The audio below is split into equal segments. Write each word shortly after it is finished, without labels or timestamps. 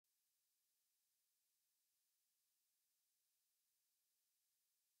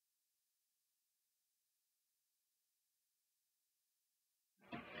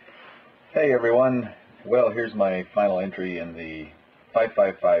Hey everyone, well here's my final entry in the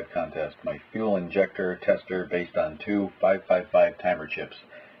 555 contest, my fuel injector tester based on two 555 timer chips.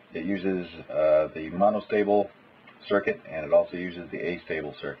 It uses the monostable circuit and it also uses the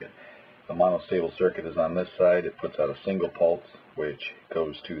astable circuit. The monostable circuit is on this side. It puts out a single pulse which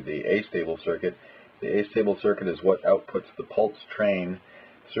goes to the astable circuit. The astable circuit is what outputs the pulse train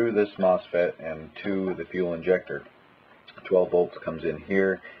through this MOSFET and to the fuel injector. 12 volts comes in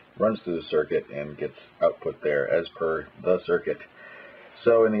here, runs through the circuit, and gets output there as per the circuit.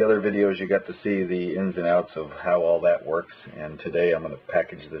 So in the other videos you got to see the ins and outs of how all that works, and today I'm going to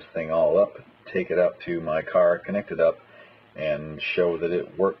package this thing all up, take it up to my car, connect it up, and show that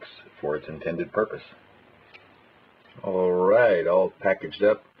it works for its intended purpose. Alright, all packaged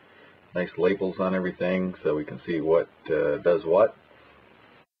up, nice labels on everything so we can see what does what.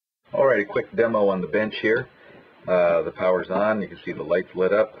 Alright, a quick demo on the bench here. The power's on, you can see the lights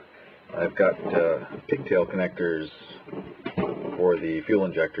lit up. I've got pigtail connectors for the fuel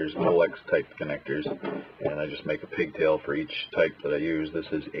injectors, Molex type connectors, and I just make a pigtail for each type that I use.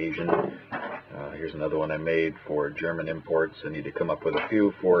 This is Asian. Here's another one I made for German imports. I need to come up with a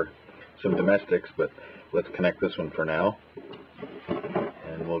few for some domestics, but let's connect this one for now.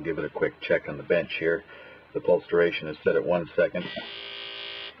 And we'll give it a quick check on the bench here. The pulse duration is set at 1 second.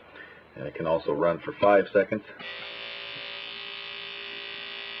 And it can also run for 5 seconds.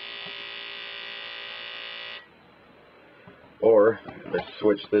 Or if I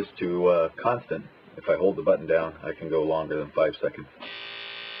switch this to constant, if I hold the button down, I can go longer than 5 seconds.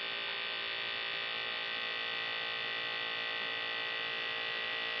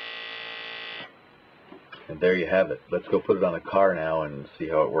 And there you have it. Let's go put it on a car now and see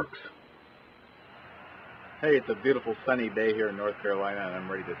how it works. Hey, it's a beautiful sunny day here in North Carolina, and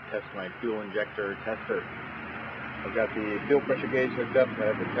I'm ready to test my fuel injector tester. I've got the fuel pressure gauge hooked up, I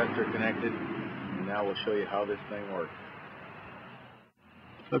have the tester connected, and now we'll show you how this thing works.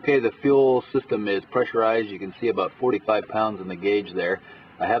 Okay, the fuel system is pressurized. You can see about 45 pounds in the gauge there.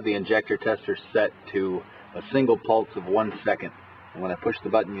 I have the injector tester set to a single pulse of 1 second. And when I push the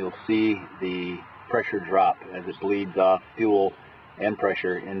button, you'll see the pressure drop as it bleeds off fuel and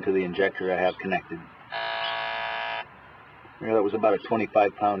pressure into the injector I have connected. That was about a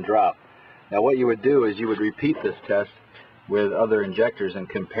 25-pound drop. Now what you would do is you would repeat this test with other injectors and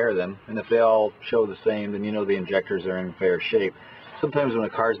compare them, and if they all show the same, then you know the injectors are in fair shape. Sometimes when a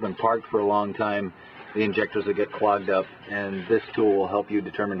car's been parked for a long time, the injectors will get clogged up, and this tool will help you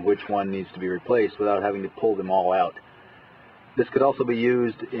determine which one needs to be replaced without having to pull them all out. This could also be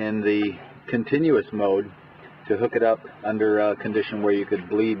used in the continuous mode to hook it up under a condition where you could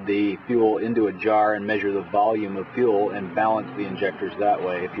bleed the fuel into a jar and measure the volume of fuel and balance the injectors that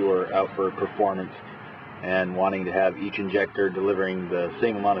way if you were out for performance and wanting to have each injector delivering the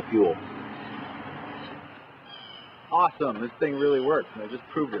same amount of fuel. Awesome, this thing really works, and I just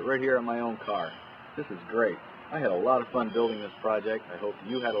proved it right here on my own car. This is great. I had a lot of fun building this project. I hope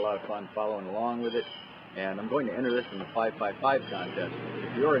you had a lot of fun following along with it. And I'm going to enter this in the 555 contest.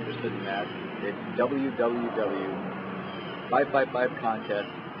 If you're interested in that, it's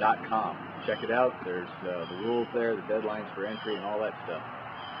www.555contest.com. Check it out. There's the rules there, the deadlines for entry, and all that stuff.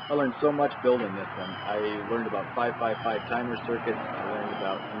 I learned so much building this one. I learned about 555 timer circuits. I learned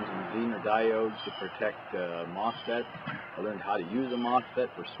about using Zener diodes to protect MOSFETs. I learned how to use a MOSFET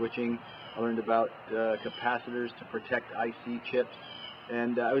for switching. I learned about capacitors to protect IC chips.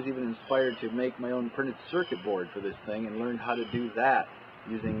 And I was even inspired to make my own printed circuit board for this thing and learned how to do that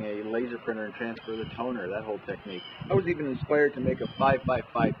using a laser printer and transfer the toner, that whole technique. I was even inspired to make a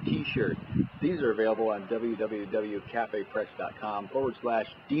 555 t-shirt. These are available on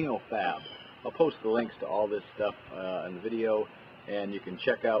www.cafepress.com/DinoFab. I'll post the links to all this stuff in the video, and you can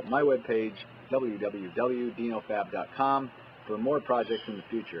check out my webpage, www.dinofab.com, for more projects in the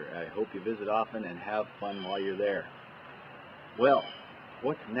future. I hope you visit often and have fun while you're there. Well,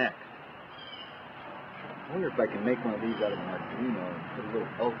 what's next? I wonder if I can make one of these out of an Arduino and put a little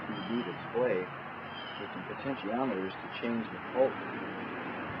LCD display with some potentiometers to change the pulse.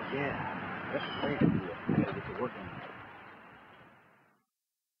 Yeah, that's a great idea. I gotta get to work on that.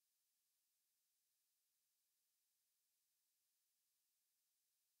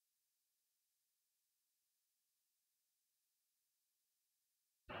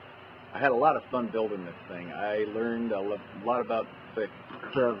 I had a lot of fun building this thing. I learned a lot about the